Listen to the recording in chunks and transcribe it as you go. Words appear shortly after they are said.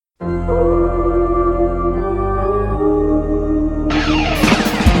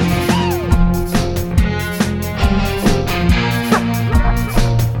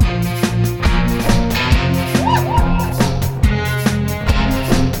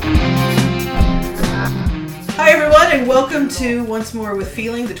Welcome to Once More with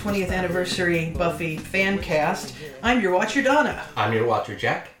Feeling, the 20th anniversary Buffy fan cast. I'm your watcher, Donna. I'm your watcher,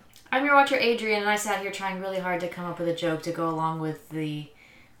 Jack. I'm your watcher, Adrian, and I sat here trying really hard to come up with a joke to go along with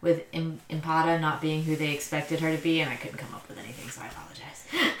Impada not being who they expected her to be, and I couldn't come up with anything, so I apologize.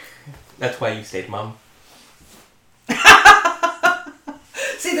 That's why you stayed mum.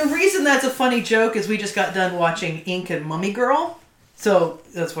 See, the reason that's a funny joke is we just got done watching Ink and Mummy Girl, so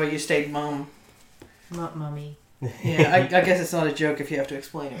that's why you stayed mum. Mummy. Yeah, I guess it's not a joke if you have to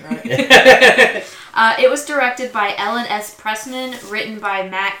explain it, right? It was directed by Ellen S. Pressman, written by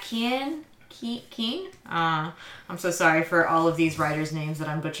Matt Keane? I'm so sorry for all of these writers' names that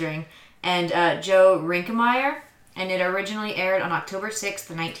I'm butchering. And Joe Rinkemeyer, and it originally aired on October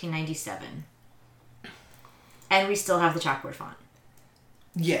 6th, 1997. And we still have the chalkboard font.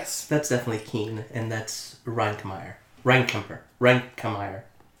 Yes. That's definitely Keane, and that's Reinkemeyer. Reinkemeyer.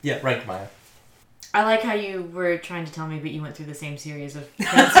 Yeah, Reinkemeyer. I like how you were trying to tell me, but you went through the same series of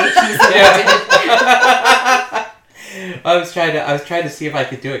pronunciations that I was trying to see if I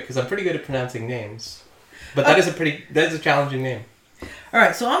could do it because I'm pretty good at pronouncing names, but that is a challenging name. All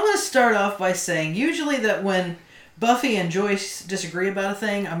right, so I'm going to start off by saying usually that when Buffy and Joyce disagree about a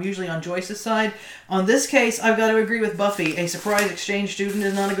thing, I'm usually on Joyce's side. On this case, I've got to agree with Buffy. A surprise exchange student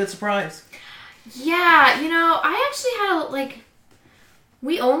is not a good surprise. Yeah, I actually had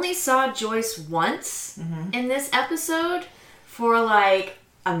we only saw Joyce once in this episode for a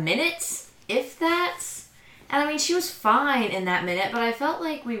minute, if that. And I mean, she was fine in that minute, but I felt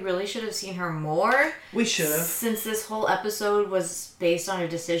like we really should have seen her more. We should have. Since this whole episode was based on a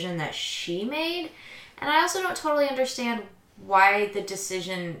decision that she made. And I also don't totally understand why the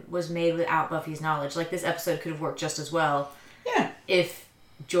decision was made without Buffy's knowledge. This episode could have worked just as well. Yeah. If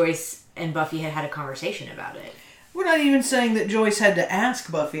Joyce and Buffy had had a conversation about it. We're not even saying that Joyce had to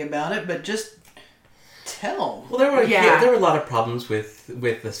ask Buffy about it, but just tell. Well, there were a lot of problems with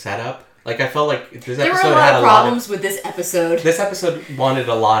the setup. I felt like this episode there were a lot of problems with this episode. This episode wanted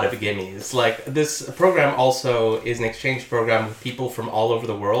a lot of gimmies. This program also is an exchange program with people from all over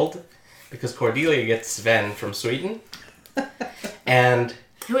the world, because Cordelia gets Sven from Sweden, and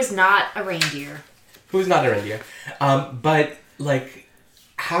who is not a reindeer. But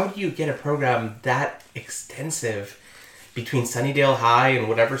how do you get a program that extensive between Sunnydale High and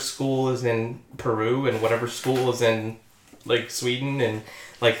whatever school is in Peru and whatever school is in Sweden and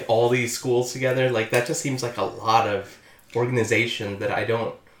all these schools together? That just seems like a lot of organization that I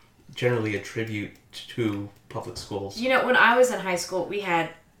don't generally attribute to public schools. When I was in high school, we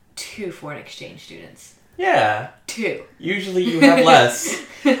had 2 foreign exchange students. Yeah. 2. Usually you have less.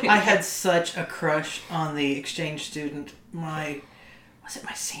 I had such a crush on the exchange student. Was it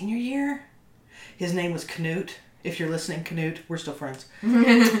my senior year? His name was Knut. If you're listening, Knut, we're still friends.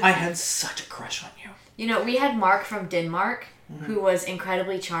 I had such a crush on you. We had Mark from Denmark, who was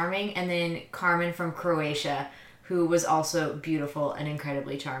incredibly charming, and then Carmen from Croatia, who was also beautiful and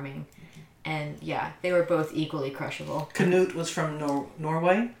incredibly charming. And yeah, they were both equally crushable. Knut was from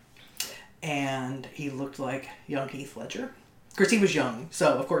Norway, and he looked like young Heath Ledger. Of course, he was young,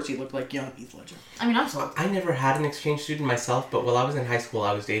 so of course he looked like young Heath Ledger. I mean, I'm sold. I never had an exchange student myself, but while I was in high school,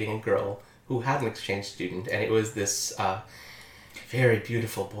 I was dating a girl who had an exchange student, and it was this very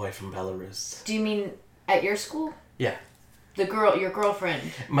beautiful boy from Belarus. Do you mean at your school? Yeah. Your girlfriend.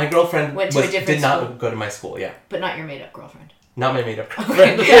 My girlfriend went to a different did not school. Go to my school, yeah. But not your made-up girlfriend. Not my made-up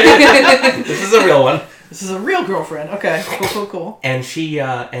girlfriend. This is a real one. This is a real girlfriend. Okay, cool. And she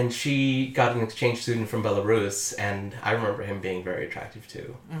got an exchange student from Belarus, and I remember him being very attractive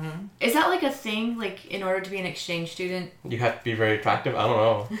too. Mm-hmm. Is that a thing? In order to be an exchange student, you have to be very attractive. I don't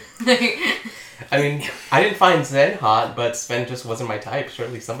know. I mean, I didn't find Sven hot, but Sven just wasn't my type.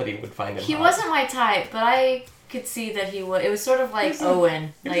 Surely somebody would find him. He hot. wasn't my type, but I could see that he was. It was sort of like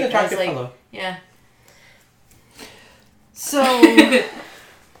Owen. He was an attractive fellow. Yeah. So,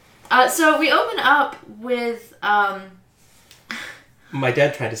 so we open up with My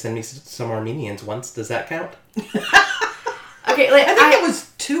dad tried to send me some Armenians once. Does that count? Okay, I think it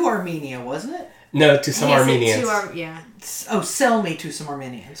was to Armenia, wasn't it? No, to some Armenians. Yeah. Oh, sell me to some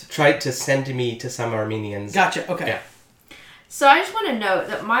Armenians. Tried to send me to some Armenians. Gotcha. Okay. Yeah. So I just want to note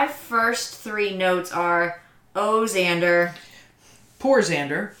that my first 3 notes are, oh, Xander. Poor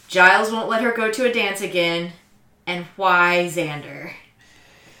Xander. Giles won't let her go to a dance again. And why Xander?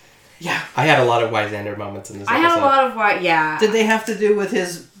 Yeah. I had a lot of why Xander moments in this episode. I had a lot of why, yeah. Did they have to do with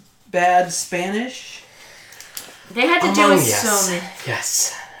his bad Spanish. They had to do with so many.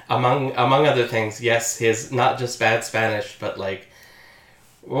 Yes. Among other things, yes, his not just bad Spanish, but like,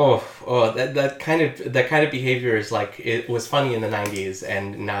 that kind of behavior is like, it was funny in the 90s,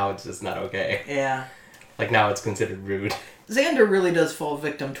 and now it's just not okay. Yeah. Like, now it's considered rude. Xander really does fall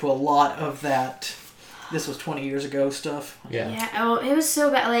victim to a lot of that. This was 20 years ago stuff. Yeah. Yeah. Oh, it was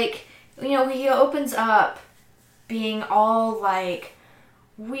so bad. Like, he opens up being all like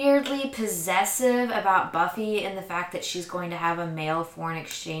weirdly possessive about Buffy and the fact that she's going to have a male foreign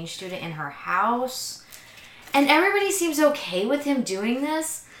exchange student in her house. And everybody seems okay with him doing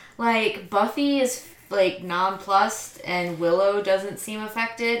this. Like, Buffy is, like, nonplussed and Willow doesn't seem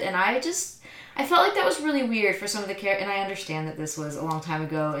affected. And I felt like that was really weird for some of the characters. And I understand that this was a long time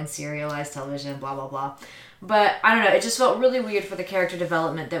ago in serialized television, blah, blah, blah. But, I don't know, it just felt really weird for the character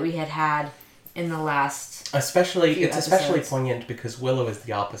development that we had in the last Especially episodes. poignant because Willow is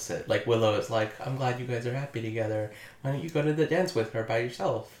the opposite. Like, Willow is like, I'm glad you guys are happy together. Why don't you go to the dance with her by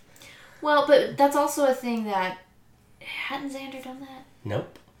yourself? Well, but that's also a thing that... Hadn't Xander done that?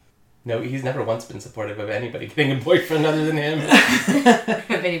 Nope. No, he's never once been supportive of anybody getting a boyfriend other than him.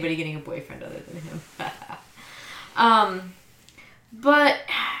 Of anybody getting a boyfriend other than him. But...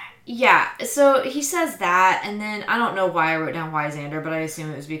 Yeah, so he says that, and then I don't know why I wrote down why Xander, but I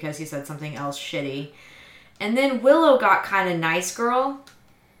assume it was because he said something else shitty. And then Willow got kind of nice girl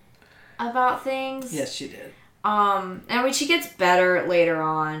about things. Yes, she did. And she gets better later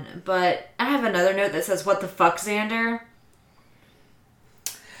on, but I have another note that says, what the fuck, Xander?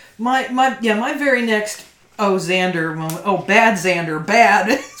 My very next Xander moment. Bad Xander, bad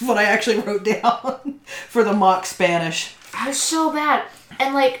is what I actually wrote down for the mock Spanish. I was so bad.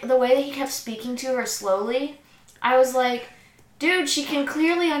 And, like, the way that he kept speaking to her slowly, I was like, dude, she can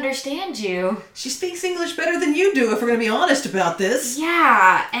clearly understand you. She speaks English better than you do, if we're going to be honest about this.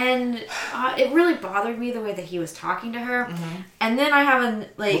 Yeah, and it really bothered me the way that he was talking to her. Mm-hmm. And then I have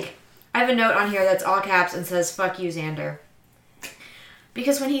a note on here that's all caps and says, fuck you, Xander.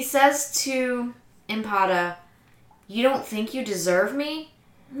 Because when he says to Impada, you don't think you deserve me?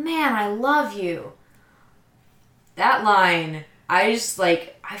 Man, I love you. That line... I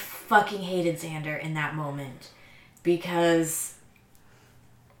fucking hated Xander in that moment because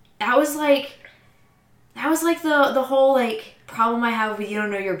that was like the whole, like, problem I have with You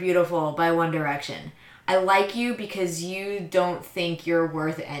Don't Know You're Beautiful by One Direction. I like you because you don't think you're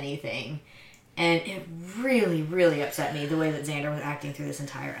worth anything. And it really, really upset me the way that Xander was acting through this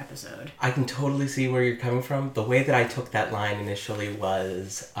entire episode. I can totally see where you're coming from. The way that I took that line initially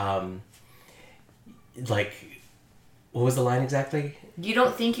was, what was the line exactly? You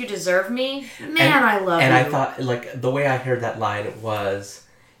don't think you deserve me? Man, I love you. And I thought, like, the way I heard that line was,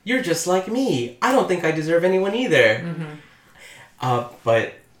 you're just like me. I don't think I deserve anyone either. Mm-hmm.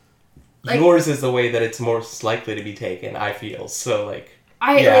 But yours is the way that it's most likely to be taken, I feel. So, it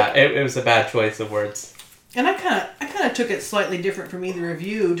was a bad choice of words. And I kind of took it slightly different from either of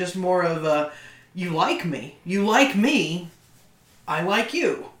you, just more of a, you like me. You like me. I like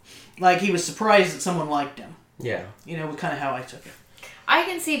you. Like, he was surprised that someone liked him. Yeah. Kind of how I took it. I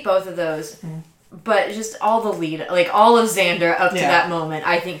can see both of those, but just all the lead, like all of Xander up to that moment,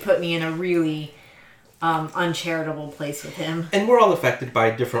 I think put me in a really uncharitable place with him. And we're all affected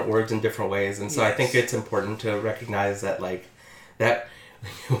by different words in different ways, and so I think it's important to recognize that, like, that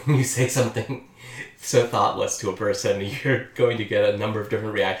when you say something so thoughtless to a person, you're going to get a number of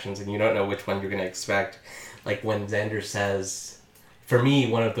different reactions, and you don't know which one you're going to expect. Like, when Xander says... For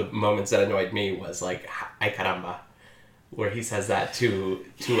me, one of the moments that annoyed me was, like, ay caramba, where he says that to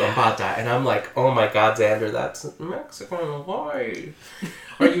Ampata, and I'm like, oh my god, Xander, that's Mexican, why?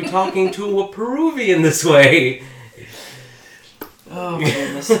 Are you talking to a Peruvian this way? Oh, my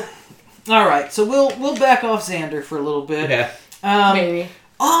goodness. Alright, so we'll back off Xander for a little bit. Yeah. Maybe.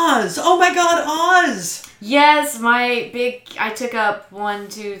 Oz! Oh my god, Oz! Yes, I took up 1,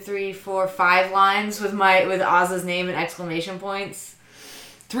 2, 3, 4, 5 lines with Oz's name and exclamation points.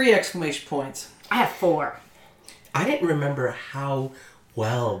 3 exclamation points. I have 4. I didn't remember how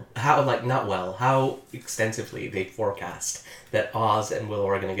extensively they forecast that Oz and Willow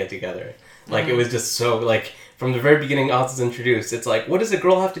are going to get together. Like, it was just so, like, from the very beginning Oz is introduced, it's like, what does a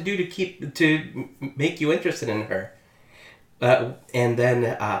girl have to do to make you interested in her? And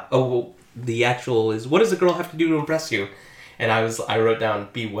then, the actual is, what does a girl have to do to impress you? And I wrote down,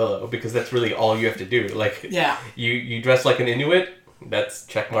 be Willow, because that's really all you have to do. Like, yeah. You dress like an Inuit, that's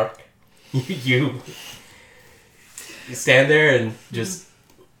check mark. You stand there and just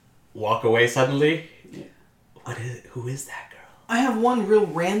walk away suddenly. Who is that girl? I have one real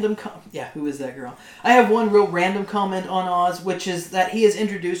random who is that girl? I have one real random comment on Oz, which is that he is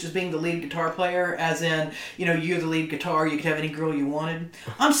introduced as being the lead guitar player, as in, you're the lead guitar, you could have any girl you wanted.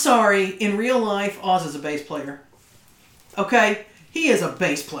 I'm sorry, in real life, Oz is a bass player. Okay? He is a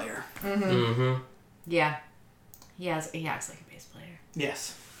bass player. Yeah. He acts like a bass player.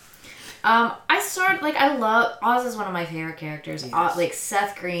 Yes. I love Oz is one of my favorite characters. Yes.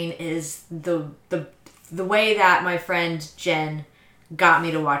 Seth Green is the way that my friend Jen got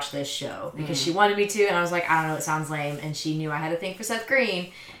me to watch this show because she wanted me to, and I was like, I don't know, it sounds lame, and she knew I had a thing for Seth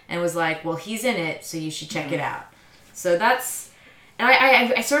Green, and was like, well, he's in it, so you should check it out. So that's, and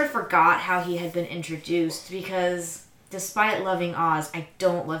I sort of forgot how he had been introduced because despite loving Oz, I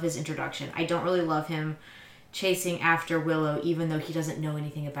don't love his introduction. I don't really love him chasing after Willow, even though he doesn't know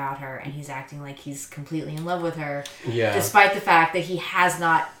anything about her, and he's acting like he's completely in love with her, despite the fact that he has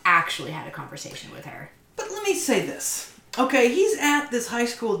not actually had a conversation with her. But let me say this. Okay, he's at this high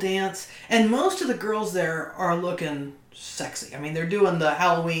school dance, and most of the girls there are looking sexy. I mean, they're doing the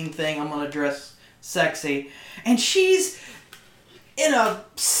Halloween thing, I'm going to dress sexy. And she's in a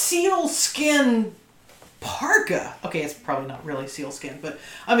sealskin parka. Okay, it's probably not really sealskin, but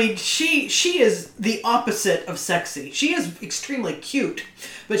I mean, she is the opposite of sexy. She is extremely cute,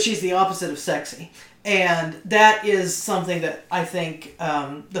 but she's the opposite of sexy. And that is something that I think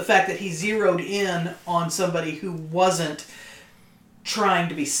the fact that he zeroed in on somebody who wasn't trying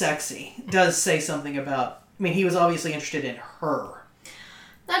to be sexy does say something about, I mean, he was obviously interested in her.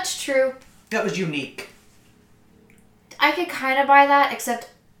 That's true. That was unique. I could kind of buy that, except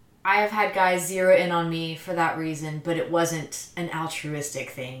I have had guys zero in on me for that reason, but it wasn't an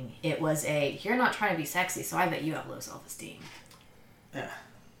altruistic thing. It was you're not trying to be sexy, so I bet you have low self-esteem. Yeah.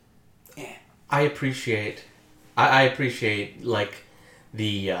 I appreciate like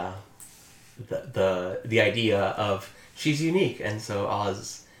the idea of she's unique, and so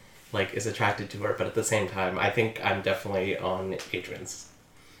Oz like is attracted to her, but at the same time, I think I'm definitely on Adrian's.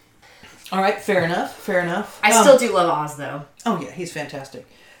 All right, fair enough. I still do love Oz, though. Oh yeah, he's fantastic.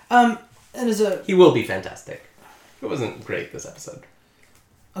 He will be fantastic. It wasn't great this episode.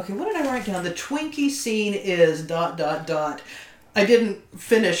 Okay, what did I write down? The Twinkie scene is ... I didn't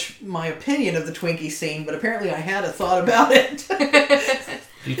finish my opinion of the Twinkie scene, but apparently I had a thought about it.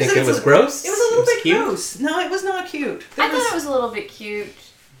 Do you think it was gross? It was a little bit cute? gross. No, it was not cute. I thought it was a little bit cute,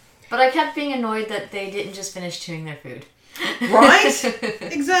 but I kept being annoyed that they didn't just finish chewing their food. Right?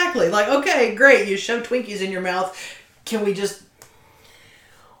 Exactly. Like, okay, great, you shove Twinkies in your mouth. Can we just...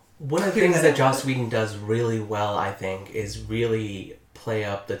 One of the things that Joss Whedon does really well, I think, is really play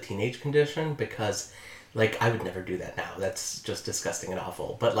up the teenage condition, because... Like, I would never do that now. That's just disgusting and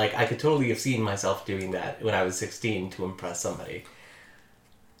awful. But, like, I could totally have seen myself doing that when I was 16 to impress somebody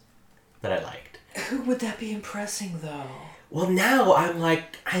that I liked. Who would that be impressing, though? Well, now I'm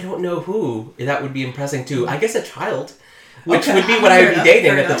like, I don't know who that would be impressing to. I guess a child, which would be what I would be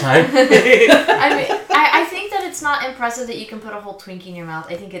dating at the time. I think that it's not impressive that you can put a whole Twinkie in your mouth.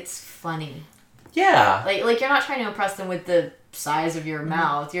 I think it's funny. Yeah. Like you're not trying to impress them with the size of your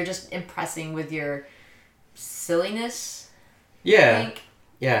mouth. You're just impressing with your... silliness. Yeah. I think.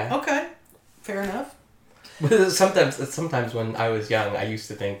 Yeah. Okay. Fair enough. Sometimes when I was young, I used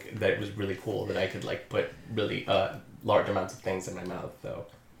to think that it was really cool that I could like put really large amounts of things in my mouth. Though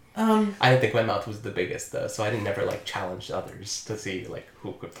I didn't think my mouth was the biggest, though, so I didn't never like challenge others to see like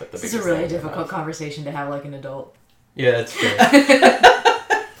who could put the biggest. This is a really difficult conversation to have like an adult. Yeah, that's true.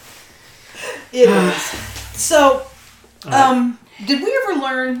 It is. So, did we ever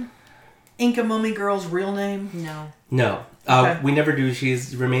learn Inca Mummy Girl's real name? No. Okay. We never do. She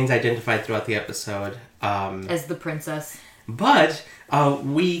remains identified throughout the episode. As the princess. But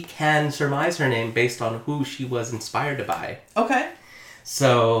we can surmise her name based on who she was inspired by. Okay.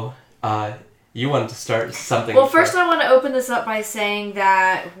 So, you wanted to start something. Well, first I want to open this up by saying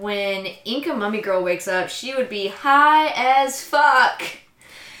that when Inca Mummy Girl wakes up, she would be high as fuck.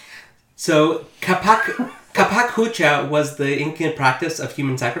 So, Capac Hucha was the Incan practice of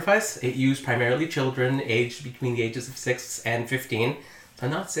human sacrifice. It used primarily children aged between the ages of 6 and 15. So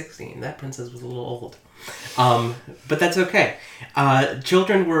not 16. That princess was a little old. But that's okay.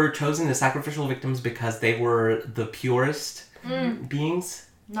 Children were chosen as sacrificial victims because they were the purest beings.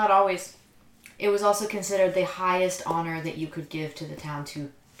 Not always. It was also considered the highest honor that you could give to the town to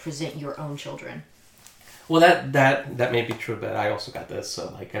present your own children. Well, that may be true, but I also got this,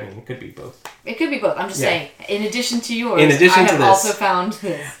 so like, I mean, it could be both. It could be both. I'm just saying, in addition to yours, I have also found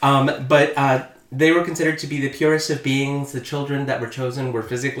this. But they were considered to be the purest of beings. The children that were chosen were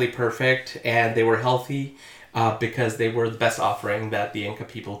physically perfect, and they were healthy because they were the best offering that the Inca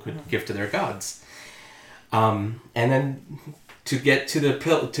people could give to their gods. And then to get to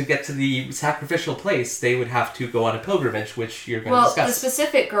the sacrificial place, they would have to go on a pilgrimage, which you're going to discuss. Well, the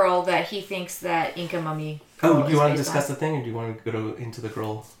specific girl that he thinks that Inca mummy. Oh, do you want to discuss the thing, or do you want to go into the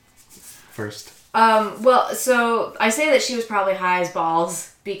girl first? Well, so I say that she was probably high as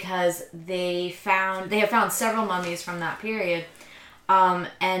balls because they have found several mummies from that period, and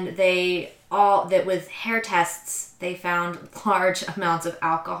that with hair tests they found large amounts of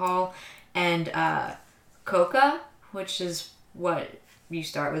alcohol and coca, which is what you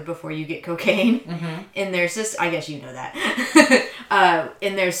start with before you get cocaine in their system. I guess you know that.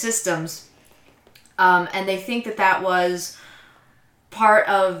 In their systems. And they think that was part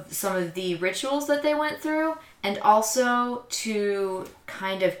of some of the rituals that they went through, and also to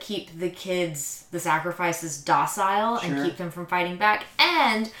kind of keep the sacrifices docile and keep them from fighting back,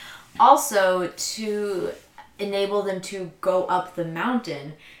 and also to enable them to go up the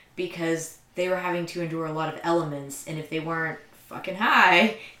mountain because they were having to endure a lot of elements, and if they weren't fucking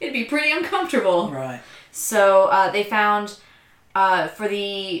high, it'd be pretty uncomfortable. Right. So they found for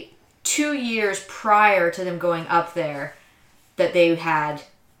the 2 years prior to them going up there that they had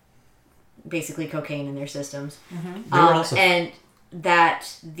basically cocaine in their systems. And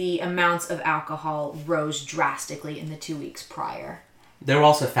that the amounts of alcohol rose drastically in the 2 weeks prior. They were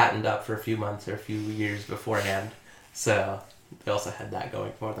also fattened up for a few months or a few years beforehand, so they also had that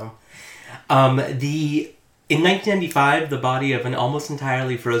going for them. In 1995, the body of an almost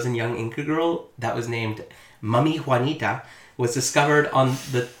entirely frozen young Inca girl that was named Mummy Juanita was discovered on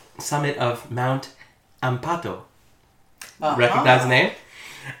the summit of Mount Ampato. Recognize the name?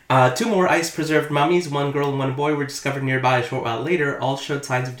 2 more ice-preserved mummies, 1 girl and 1 boy, were discovered nearby a short while later. All showed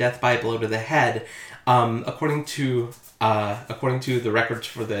signs of death by a blow to the head. According to the records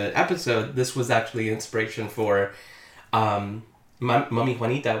for the episode, this was actually inspiration for... Mummy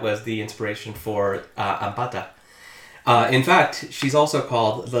Juanita was the inspiration for Ampata. In fact, she's also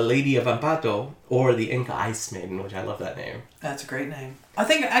called the Lady of Ampato or the Inca Ice Maiden, which I love that name. That's a great name. I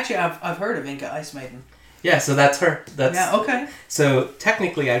think actually I've heard of Inca Ice Maiden. Yeah, so that's her. Yeah, okay. So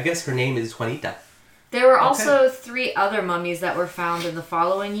technically, I guess her name is Juanita. There were also 3 other mummies that were found in the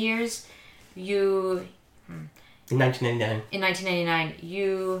following years. In 1999. In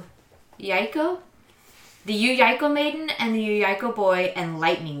 1999, Yaiko? The Yaiko Maiden and the Yaiko Boy and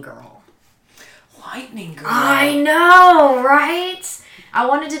Lightning Girl. Lightning Girl. I know, right? I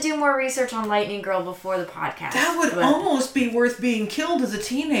wanted to do more research on Lightning Girl before the podcast. That would almost be worth being killed as a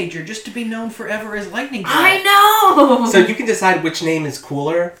teenager just to be known forever as Lightning Girl. I know! So you can decide which name is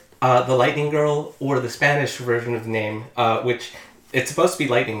cooler, the Lightning Girl or the Spanish version of the name, which it's supposed to be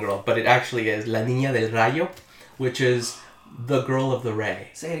Lightning Girl, but it actually is La Niña del Rayo, which is the girl of the ray.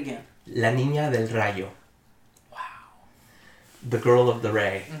 Say it again. La Niña del Rayo. Wow. The girl of the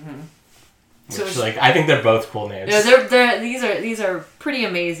ray. Mm-hmm. Which, I think they're both cool names. Yeah, these are pretty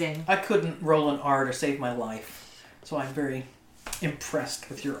amazing. I couldn't roll an R to save my life, so I'm very impressed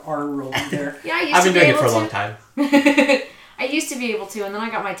with your R rolling there. Yeah, I've been doing it for a long time. I used to be able to, and then I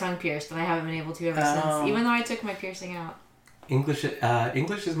got my tongue pierced, and I haven't been able to ever since, even though I took my piercing out. English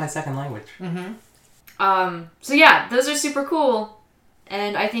is my second language. Mm-hmm. So yeah, those are super cool,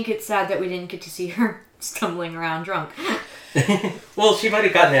 and I think it's sad that we didn't get to see her stumbling around drunk. Well, she might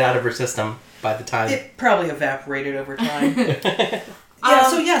have gotten it out of her system by the time. It probably evaporated over time.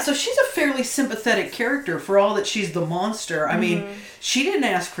 So she's a fairly sympathetic character for all that she's the monster. I mean, she didn't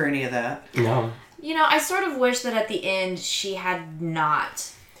ask for any of that. No. You know, I sort of wish that at the end she had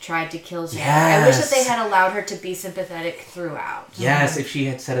not tried to kill Xander. Yes. I wish that they had allowed her to be sympathetic throughout. Yes, if she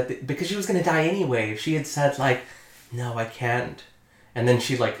had said it, because she was going to die anyway. If she had said, no, I can't. And then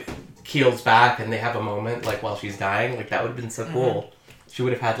she, keels back and they have a moment, while she's dying. That would have been so cool. She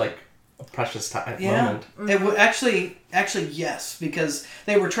would have had, a precious moment. It would actually, yes, because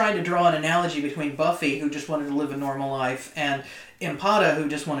they were trying to draw an analogy between Buffy, who just wanted to live a normal life, and Impata, who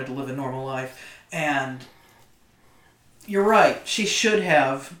just wanted to live a normal life. And you're right. She should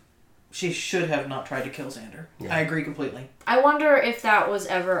have not tried to kill Xander. Yeah. I agree completely. I wonder if that was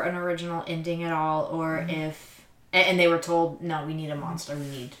ever an original ending at all, or if... And they were told, no, we need a monster. We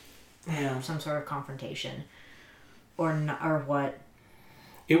need some sort of confrontation. Or what.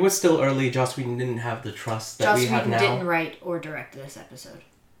 It was still early. Joss Whedon didn't have the trust that we have now. Joss Whedon didn't write or direct this episode.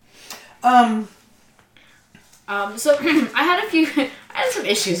 So I had some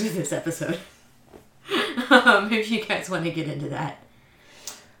issues with this episode. If you guys want to get into that.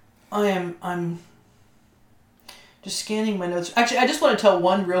 I'm just scanning my notes. Actually, I just want to tell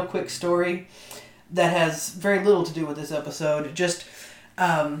one real quick story that has very little to do with this episode. Just,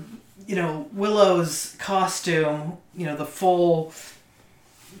 Willow's costume, the full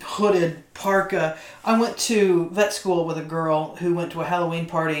hooded parka. I went to vet school with a girl who went to a Halloween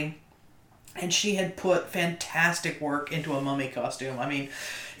party, and she had put fantastic work into a mummy costume. I mean,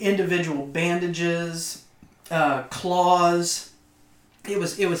 individual bandages, claws. It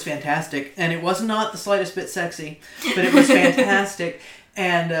was fantastic, and it was not the slightest bit sexy, but it was fantastic.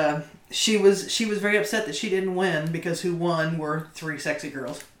 And she was very upset that she didn't win, because who won were 3 sexy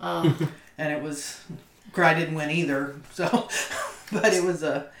girls. Oh. And it was, I didn't win either. So, but it was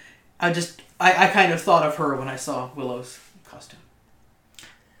I kind of thought of her when I saw Willow's costume.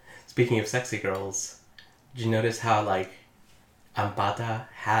 Speaking of sexy girls, did you notice how, like, Ampata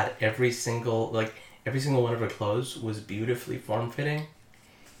had every single one of her clothes was beautifully form-fitting,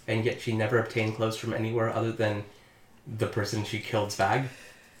 and yet she never obtained clothes from anywhere other than the person she killed's bag?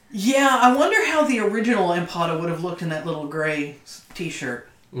 Yeah, I wonder how the original Ampata would have looked in that little gray t-shirt.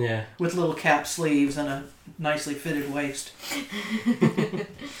 Yeah. With little cap sleeves and a nicely fitted waist.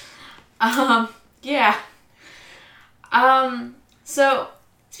 Yeah. So,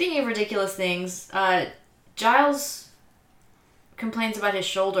 speaking of ridiculous things, Giles complains about his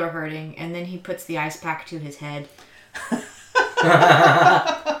shoulder hurting, and then he puts the ice pack to his head.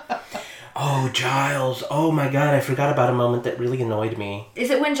 Oh, Giles. Oh my god, I forgot about a moment that really annoyed me.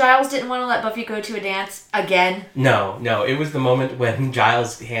 Is it when Giles didn't want to let Buffy go to a dance again? No, it was the moment when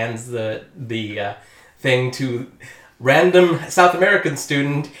Giles hands the thing to random South American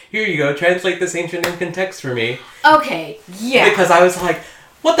student. Here you go, translate this ancient Incan text for me. Okay, yeah. Because I was like,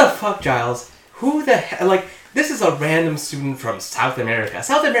 what the fuck, Giles? Who the hell? Like, this is a random student from South America.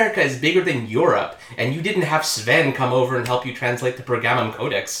 South America is bigger than Europe, and you didn't have Sven come over and help you translate the Pergamum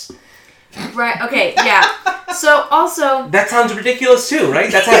Codex. Right, okay, yeah. So, also... That sounds ridiculous, too,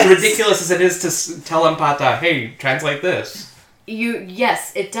 right? That's as ridiculous as it is to tell Ampata, hey, translate this.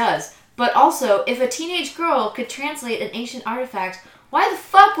 Yes, it does. But also, if a teenage girl could translate an ancient artifact, why the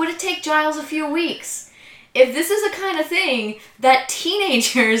fuck would it take Giles a few weeks? If this is the kind of thing that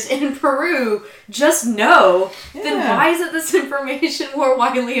teenagers in Peru just know, then why isn't this information more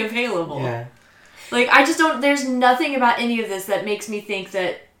widely available? Yeah. Like, I just don't... There's nothing about any of this that makes me think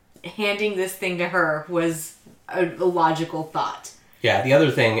that handing this thing to her was a logical thought. Yeah, the other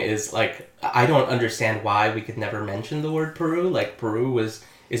thing is, like, I don't understand why we could never mention the word Peru. Like, Peru is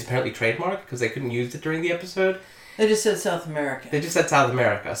apparently trademarked because they couldn't use it during the episode. They just said South America. They just said South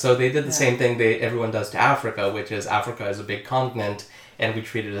America. So they did the same thing everyone does to Africa, which is Africa is a big continent, and we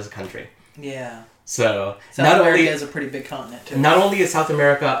treat it as a country. Yeah. So South America is a pretty big continent, too. Not only is South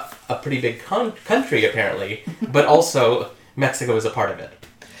America a pretty big country, apparently, but also Mexico is a part of it.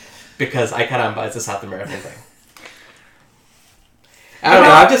 Because Ay Caramba is a South American thing. I don't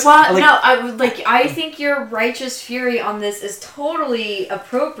know, I'm just... I think your righteous fury on this is totally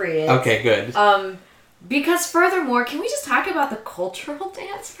appropriate. Okay, good. Because furthermore, can we just talk about the cultural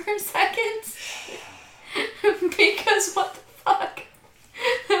dance for a second? Because what the fuck?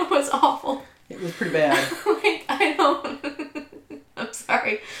 That was awful. It was pretty bad. I'm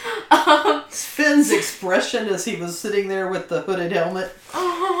sorry. Finn's expression as he was sitting there with the hooded helmet.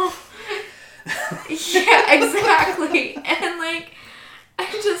 Oh. Yeah, exactly. And, like, I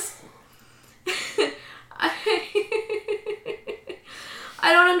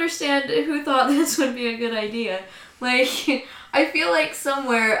don't understand who thought this would be a good idea. Like, I feel like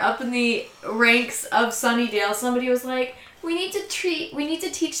somewhere up in the ranks of Sunnydale, somebody was like, we need to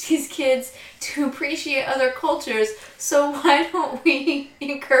teach these kids to appreciate other cultures, so why don't we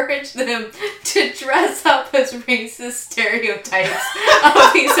encourage them to dress up as racist stereotypes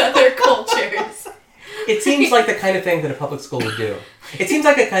of these other cultures? It seems like the kind of thing that a public school would do. It seems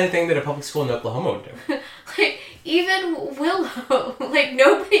like the kind of thing that a public school in Oklahoma would do. Like, even Willow, like,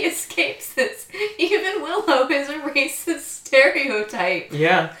 nobody escapes this. Even Willow is a racist stereotype.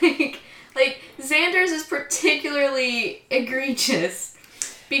 Yeah. Like, Xander's is particularly egregious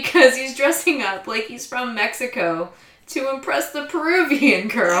because he's dressing up like he's from Mexico to impress the Peruvian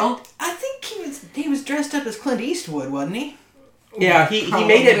girl. I think he was dressed up as Clint Eastwood, wasn't he? Yeah, he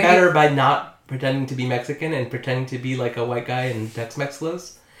made it better by not pretending to be Mexican and pretending to be like a white guy in Tex-Mex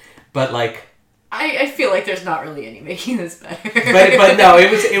clothes. But like, I feel like there's not really any making this better. but no,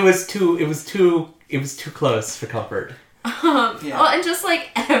 it was too close for comfort. Well, and just like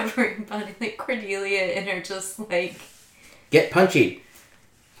everybody, like Cordelia and her, just like get punchy,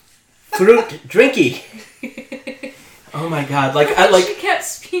 fruit drinky. Oh my god! She kept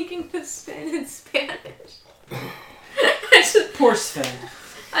speaking to Sven in Spanish. Poor Sven.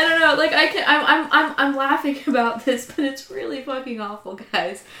 I don't know. Like I'm laughing about this, but it's really fucking awful,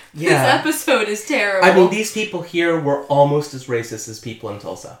 guys. Yeah. This episode is terrible. I mean, these people here were almost as racist as people in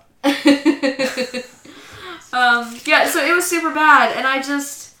Tulsa. Yeah, so it was super bad, and I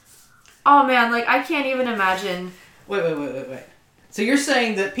just, oh man, like I can't even imagine. Wait. So you're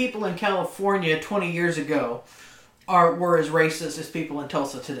saying that people in California 20 years ago were as racist as people in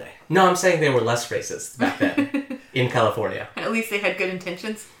Tulsa today? No, I'm saying they were less racist back then in California. At least they had good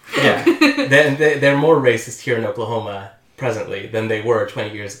intentions. Yeah. They're more racist here in Oklahoma presently than they were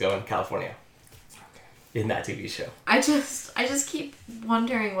 20 years ago in California. In that TV show. I just keep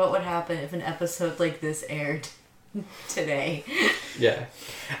wondering what would happen if an episode like this aired today. Yeah.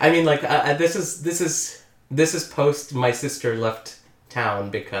 I mean, like, this is post my sister left town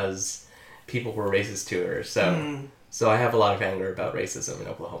because people were racist to her, so I have a lot of anger about racism in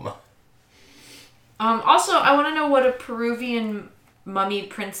Oklahoma. Also, I want to know what a Peruvian mummy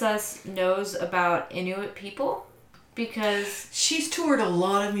princess knows about Inuit people, because she's toured a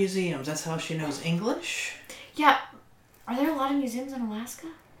lot of museums. That's how she knows English. Yeah, are there a lot of museums in Alaska?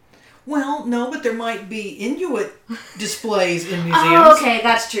 Well, no, but there might be Inuit displays in museums. Oh, okay,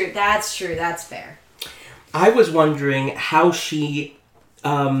 that's true. That's fair. I was wondering how she,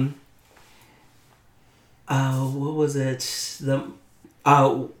 what was it?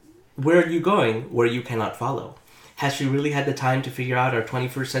 Where are you going where you cannot follow? Has she really had the time to figure out our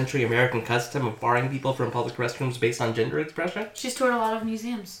 21st century American custom of barring people from public restrooms based on gender expression? She's toured a lot of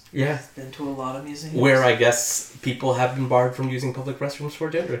museums. Yeah. Been to a lot of museums. Where I guess people have been barred from using public restrooms for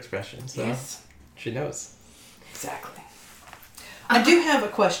gender expression. So yes. She knows. Exactly. I do have a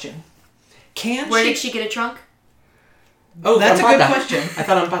question. Where did she get a trunk? Oh, that's a good question. I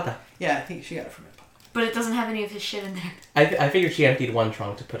thought Ampata. Yeah, I think she got it from Ampata. But it doesn't have any of his shit in there. I figured she emptied one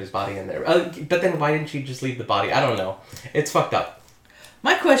trunk to put his body in there. But then why didn't she just leave the body? I don't know. It's fucked up.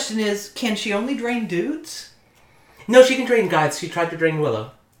 My question is, can she only drain dudes? No, she can drain guys. She tried to drain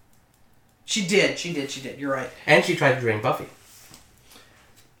Willow. She did. You're right. And she tried to drain Buffy.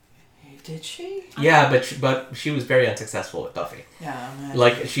 Did she? Yeah, but she was very unsuccessful with Buffy. Yeah, I'm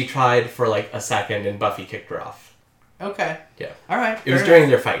like she tried for like a second and Buffy kicked her off. Okay. Yeah. All right. It was during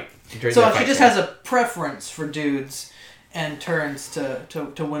their fight. So she just has a preference for dudes and turns to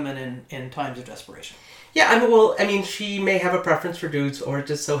women in times of desperation. Yeah, I mean, she may have a preference for dudes, or it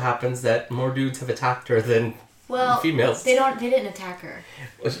just so happens that more dudes have attacked her than females. They didn't attack her.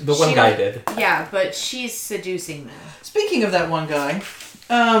 The one guy did. Yeah, but she's seducing them. Speaking of that one guy,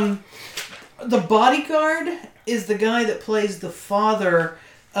 the bodyguard is the guy that plays the father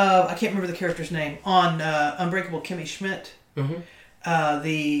of, I can't remember the character's name, on Unbreakable Kimmy Schmidt. Mm-hmm. Oh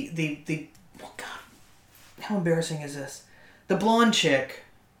God, how embarrassing is this? The blonde chick.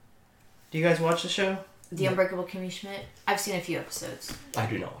 Do you guys watch the show? The Unbreakable Kimmy Schmidt? I've seen a few episodes. I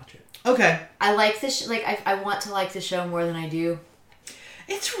do not watch it. Okay. I like this, I want to like the show more than I do.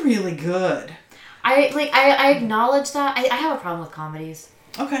 It's really good. I acknowledge that. I have a problem with comedies.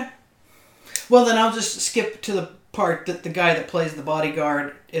 Okay. Well, then I'll just skip to the part that the guy that plays the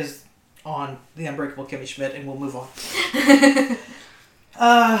bodyguard is on The Unbreakable Kimmy Schmidt, and we'll move on.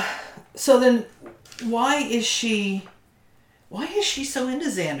 So then, why is she so into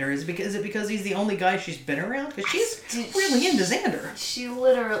Xander? Is it because he's the only guy she's been around? Because she's really into Xander. She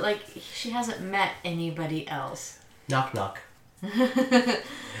literally, she hasn't met anybody else. Knock knock.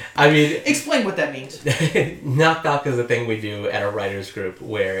 I mean... Explain what that means. Knock knock is a thing we do at our writers group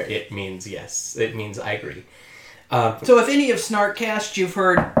where it means yes. It means I agree. So if any of Snarkcast you've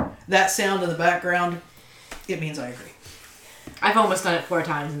heard that sound in the background, it means I agree. I've almost done it 4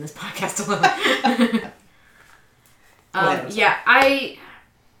 times in this podcast alone. Yeah, I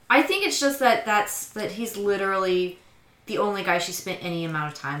think it's just that he's literally the only guy she spent any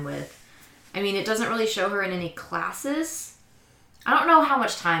amount of time with. I mean, it doesn't really show her in any classes. I don't know how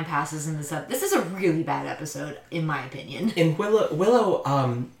much time passes in this episode. This is a really bad episode, in my opinion. And Willow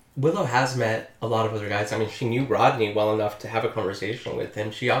has met a lot of other guys. I mean, she knew Rodney well enough to have a conversation with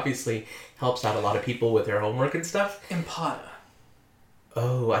him. She obviously helps out a lot of people with their homework and stuff. Empata.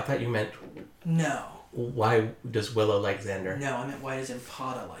 Oh, I thought you meant... No. Why does Willow like Xander? No, I meant why does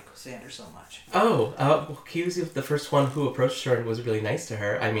Empata like Xander so much? Oh, well, he was the first one who approached her and was really nice to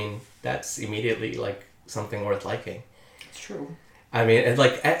her. I mean, that's immediately, something worth liking. It's true. I mean,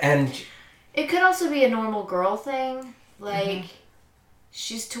 and... It could also be a normal girl thing.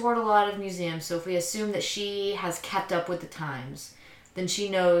 She's toured a lot of museums, so if we assume that she has kept up with the times, then she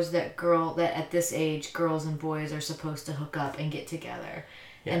knows that at this age, girls and boys are supposed to hook up and get together.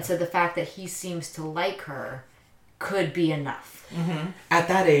 Yeah. And so the fact that he seems to like her could be enough. Mm-hmm. At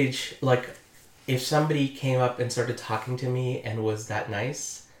that age, if somebody came up and started talking to me and was that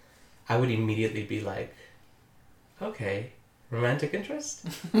nice, I would immediately be like, okay. Romantic interest?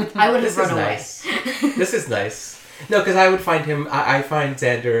 I would have This is run away. nice. This is nice. No, because I would find him... I find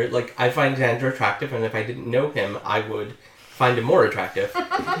Xander attractive, and if I didn't know him, I would find him more attractive.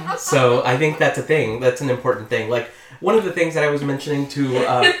 So I think that's a thing. That's an important thing. Like, one of the things that I was mentioning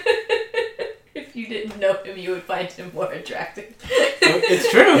to... If you didn't know him, you would find him more attractive. It's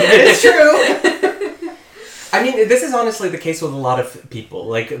true. It's true. I mean, this is honestly the case with a lot of people.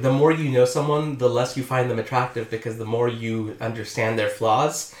 Like, the more you know someone, the less you find them attractive, because the more you understand their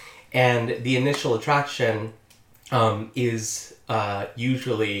flaws. And the initial attraction is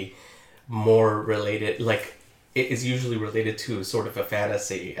usually more related, like, it is usually related to sort of a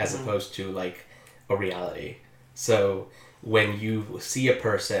fantasy as opposed to, like, a reality. So, when you see a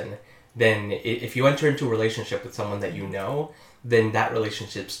person, then if you enter into a relationship with someone that you know, then that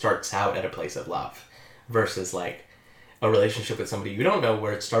relationship starts out at a place of love. Versus, like, a relationship with somebody you don't know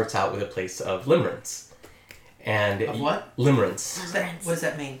where it starts out with a place of limerence. And Of what? Limerence. What does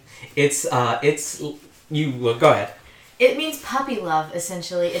that mean? It's go ahead. It means puppy love,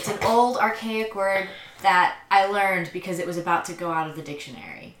 essentially. It's an old, archaic word that I learned because it was about to go out of the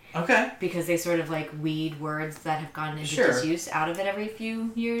dictionary. Okay. Because they sort of, like, weed words that have gone into Sure. disuse out of it every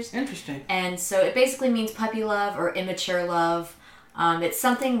few years. Interesting. And so it basically means puppy love or immature love. It's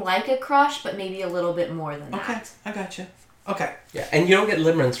something like a crush, but maybe a little bit more than that. Okay, I gotcha. Okay. Yeah, and you don't get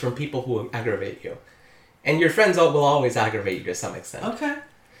limerence from people who aggravate you. And your friends will always aggravate you to some extent. Okay.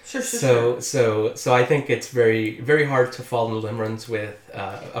 Sure. So I think it's very, very hard to fall in limerence with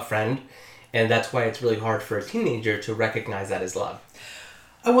a friend, and that's why it's really hard for a teenager to recognize that as love.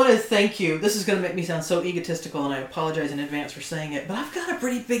 I want to thank you. This is going to make me sound so egotistical, and I apologize in advance for saying it, but I've got a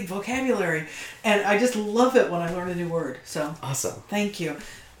pretty big vocabulary, and I just love it when I learn a new word. So Awesome. thank you.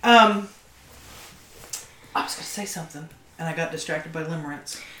 I was going to say something, and I got distracted by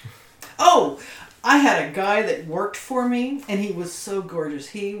limerence. Oh, I had a guy that worked for me, and he was so gorgeous.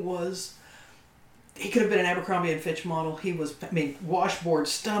 He could have been an Abercrombie & Fitch model. He was, washboard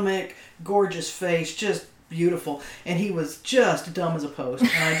stomach, gorgeous face, just beautiful. And he was just dumb as a post.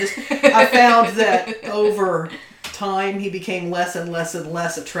 And I found that over time he became less and less and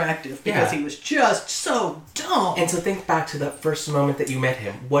less attractive because he was just so dumb. And so think back to that first moment that you met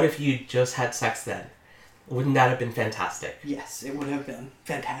him. What if you just had sex then? Wouldn't that have been fantastic? Yes, it would have been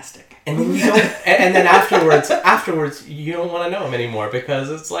fantastic. And then you don't, and then afterwards, you don't want to know him anymore because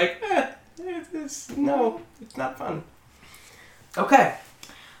it's like, it's not fun. Okay.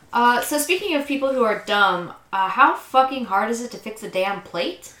 So speaking of people who are dumb, how fucking hard is it to fix a damn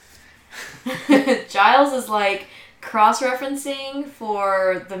plate? Giles is like cross-referencing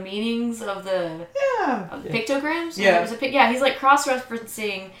for the meanings of the pictograms. Yeah. He's like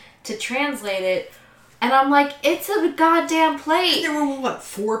cross-referencing to translate it. And I'm like, it's a goddamn plate. There were,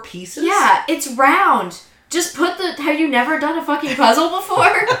 4 pieces? Yeah, it's round. Just have you never done a fucking puzzle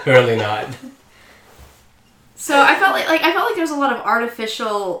before? Apparently not. So I felt like there was a lot of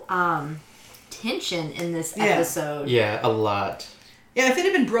artificial tension in this episode. Yeah, a lot. Yeah, if it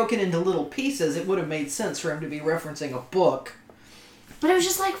had been broken into little pieces, it would have made sense for him to be referencing a book. But it was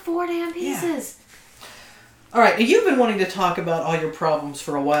just like 4 damn pieces. Yeah. All right, you've been wanting to talk about all your problems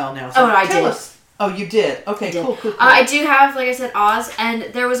for a while now. So I tell did. us. Oh, you did? Okay, cool. I do have, like I said, Oz,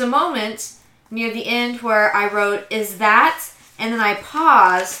 and there was a moment near the end where I wrote, "Is that?" And then I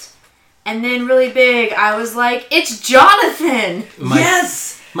paused, and then really big, I was like, "It's Jonathan!"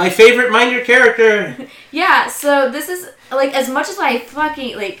 Yes! My favorite minor character! Yeah, so this is, like, as much as I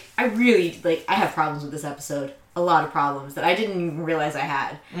fucking, I have problems with this episode. A lot of problems that I didn't even realize I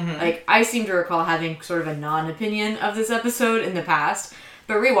had. Mm-hmm. I seem to recall having sort of a non-opinion of this episode in the past,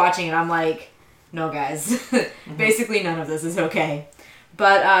 but rewatching it, I'm like, no, guys. Basically, none of this is okay.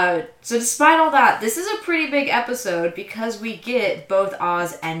 But, so despite all that, this is a pretty big episode because we get both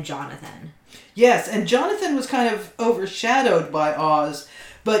Oz and Jonathan. Yes, and Jonathan was kind of overshadowed by Oz.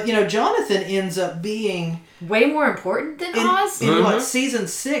 But, Jonathan ends up being... way more important than Oz? In season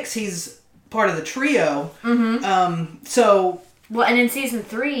 6, he's part of the trio. Mm-hmm. Well, and in season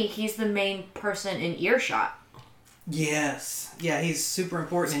 3, he's the main person in earshot. Yes. Yeah, he's super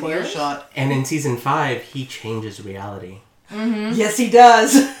important Spoilers? in earshot. And in season 5, he changes reality. Mm-hmm. Yes, he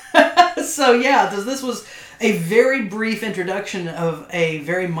does. So, this was a very brief introduction of a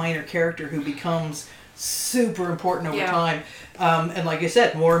very minor character who becomes super important over time. And like I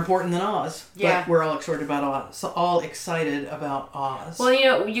said, more important than Oz. Yeah. But we're all excited about Oz. So all excited about Oz. Well,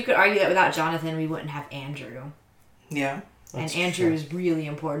 you could argue that without Jonathan, we wouldn't have Andrew. Yeah. And Andrew is really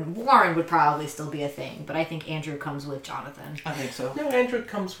important. Warren would probably still be a thing, but I think Andrew comes with Jonathan. I think so. No, Andrew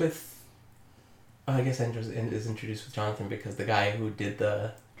comes with... I guess Andrew is introduced with Jonathan because the guy who did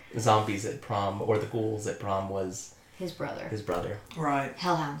the zombies at prom, or the ghouls at prom, was His brother. His brother. Right.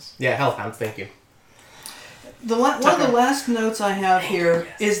 Hellhounds. Yeah, Hellhounds. Thank you. One of the last notes I have here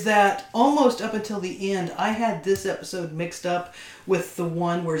is that almost up until the end, I had this episode mixed up with the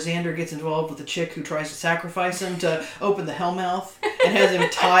one where Xander gets involved with the chick who tries to sacrifice him to open the Hellmouth and has him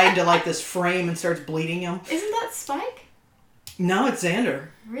tied to like this frame and starts bleeding him. Isn't that Spike? No, it's Xander.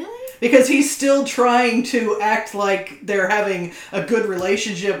 Really? Because he's still trying to act like they're having a good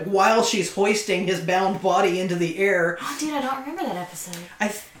relationship while she's hoisting his bound body into the air. Oh, dude, I don't remember that episode. I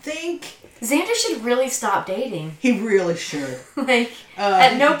think Xander should really stop dating. he really should. Like,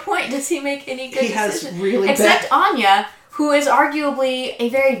 at no point does he make any good decisions. Has really Except Anya, who is arguably a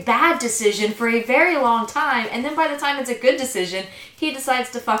very bad decision for a very long time, and then by the time it's a good decision, he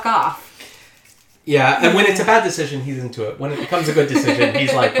decides to fuck off. Yeah, and when it's a bad decision, he's into it. When it becomes a good decision,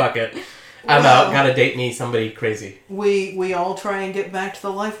 he's like, fuck it. I'm out. Gotta date me somebody crazy. We all try and get back to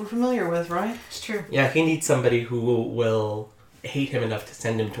the life we're familiar with, right? It's true. Yeah, he needs somebody who will hate him enough to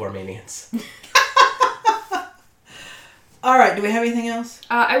send him to Armenians. All right, do we have anything else?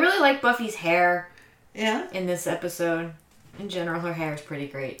 I really like Buffy's hair Yeah? in this episode. In general, her hair is pretty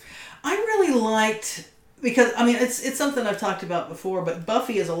great. I really liked... Because, I mean, it's something I've talked about before, but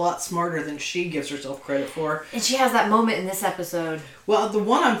Buffy is a lot smarter than she gives herself credit for. And she has that moment in this episode. Well, the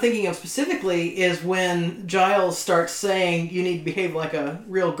one I'm thinking of specifically is when Giles starts saying you need to behave like a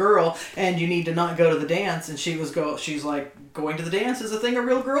real girl and you need to not go to the dance, and she's like, going to the dance is a thing a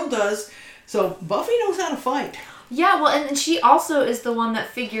real girl does. So Buffy knows how to fight. Yeah, well, and she also is the one that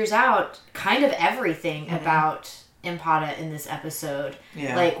figures out kind of everything about Impata in this episode.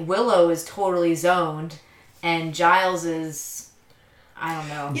 Yeah. Like, Willow is totally zoned, and Giles is... I don't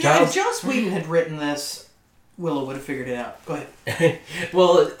know. You know, if Joss Whedon had written this, Willow would have figured it out. Go ahead.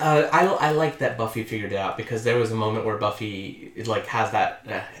 Well, I like that Buffy figured it out, because there was a moment where Buffy has that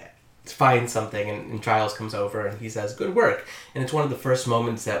finds something, and Giles comes over and he says, "Good work," and it's one of the first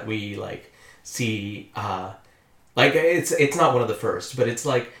moments that we see. It's not one of the first, but it's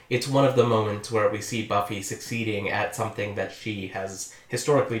one of the moments where we see Buffy succeeding at something that she has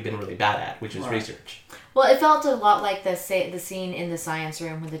historically been really bad at, which is research. Well, it felt a lot like the scene in the science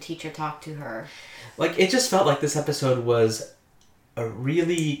room when the teacher talked to her. It just felt like this episode was a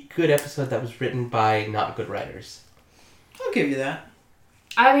really good episode that was written by not good writers. I'll give you that.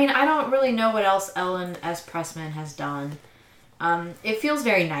 I mean, I don't really know what else Ellen S. Pressman has done. It feels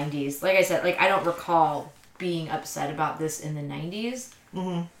very 90s. Like I said, I don't recall being upset about this in the 90s.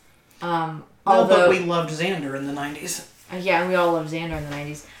 Mm-hmm. Although but we loved Xander in the 90s. Yeah, and we all loved Xander in the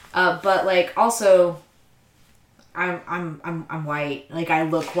 90s. But also, I'm white. I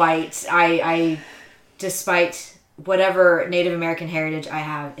look white. I despite whatever Native American heritage I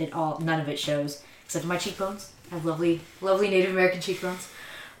have, none of it shows except for my cheekbones. I have lovely, lovely Native American cheekbones.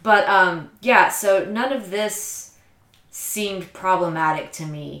 But so none of this seemed problematic to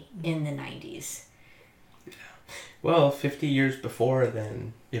me in the 90s. Well, 50 years before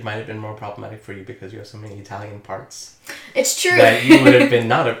then, it might have been more problematic for you because you have so many Italian parts. It's true. That you would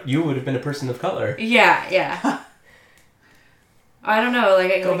have been a person of color. Yeah. I don't know.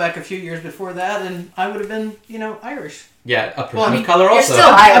 Go back a few years before that, and I would have been, Irish. Yeah, a person of color also. You're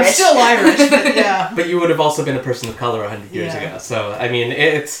still Irish. I'm still Irish, but yeah. But you would have also been a person of color 100 years ago. So, I mean,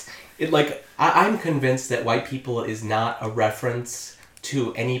 I'm convinced that white people is not a reference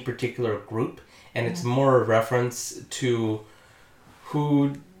to any particular group, and it's more a reference to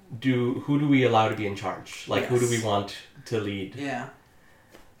who do we allow to be in charge? Who do we want to lead? Yeah,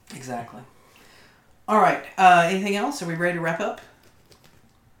 exactly. All right, anything else? Are we ready to wrap up?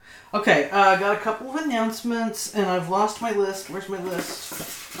 Okay, I got a couple of announcements, and I've lost my list. Where's my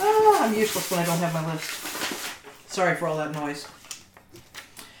list? I'm useless when I don't have my list. Sorry for all that noise.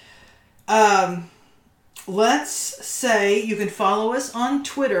 Let's say you can follow us on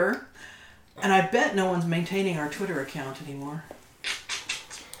Twitter, and I bet no one's maintaining our Twitter account anymore.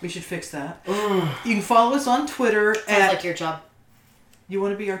 We should fix that. You can follow us on Twitter Sounds like your job. You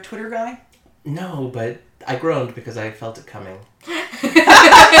want to be our Twitter guy? No, but I groaned because I felt it coming.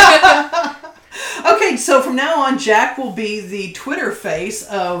 Okay, so from now on, Jack will be the Twitter face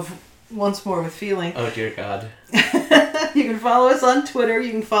of Once More with Feeling. Oh, dear God. You can follow us on Twitter.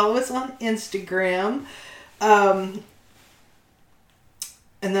 You can follow us on Instagram. And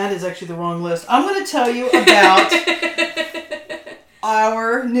that is actually the wrong list. I'm going to tell you about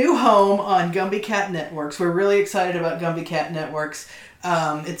our new home on Gumby Cat Networks. We're really excited about Gumby Cat Networks.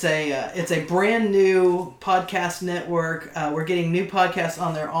 It's a brand new podcast network. We're getting new podcasts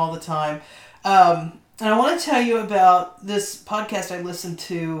on there all the time. And I want to tell you about this podcast I listened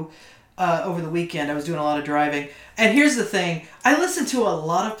to over the weekend. I was doing a lot of driving. And here's the thing. I listen to a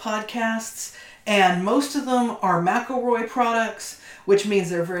lot of podcasts, And most of them are McElroy products, which means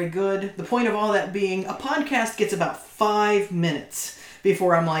they're very good. The point of all that being, a podcast gets about 5 minutes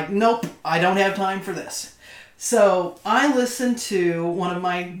before I'm like, nope, I don't have time for this. So I listened to one of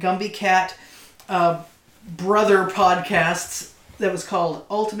my Gumby Cat brother podcasts that was called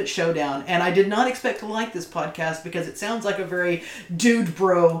Ultimate Showdown, and I did not expect to like this podcast because it sounds like a very dude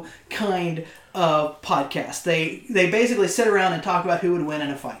bro kind of podcast. They basically sit around and talk about who would win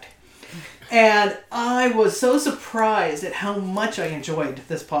in a fight. And I was so surprised at how much I enjoyed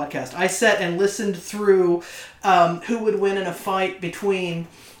this podcast. I sat and listened through who would win in a fight between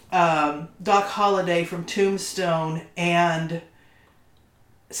Doc Holliday from Tombstone and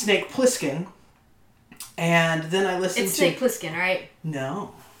Snake Plissken. And then I listened It's Snake Plissken, right?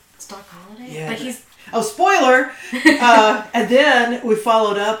 No. It's Doc Holliday? Yeah. But he's... Oh, spoiler! And then we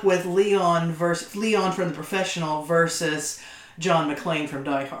followed up with Leon from The Professional versus John McClane from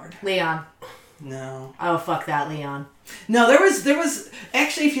Die Hard. Leon. No. Oh, fuck that, Leon. No, there was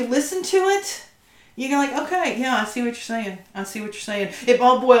actually, if you listen to it, you're like, okay, yeah, I see what you're saying. It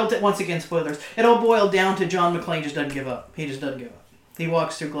all boiled, once again, spoilers, it all boiled down to John McClane just doesn't give up. He just doesn't give up. He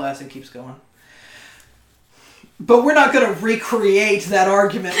walks through glass and keeps going. But we're not going to recreate that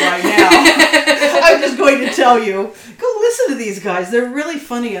argument right now. I'm just going to tell you, go listen to these guys. They're really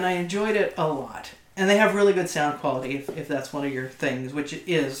funny, and I enjoyed it a lot. And they have really good sound quality, if that's one of your things, which it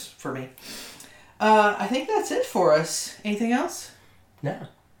is for me. I think that's it for us. Anything else? No.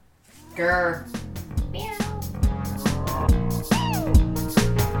 Grr.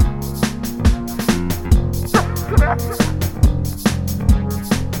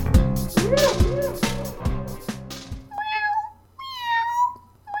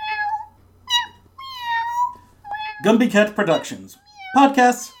 Gumby Cat Productions.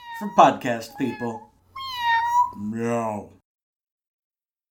 Podcasts for podcast people. Meow.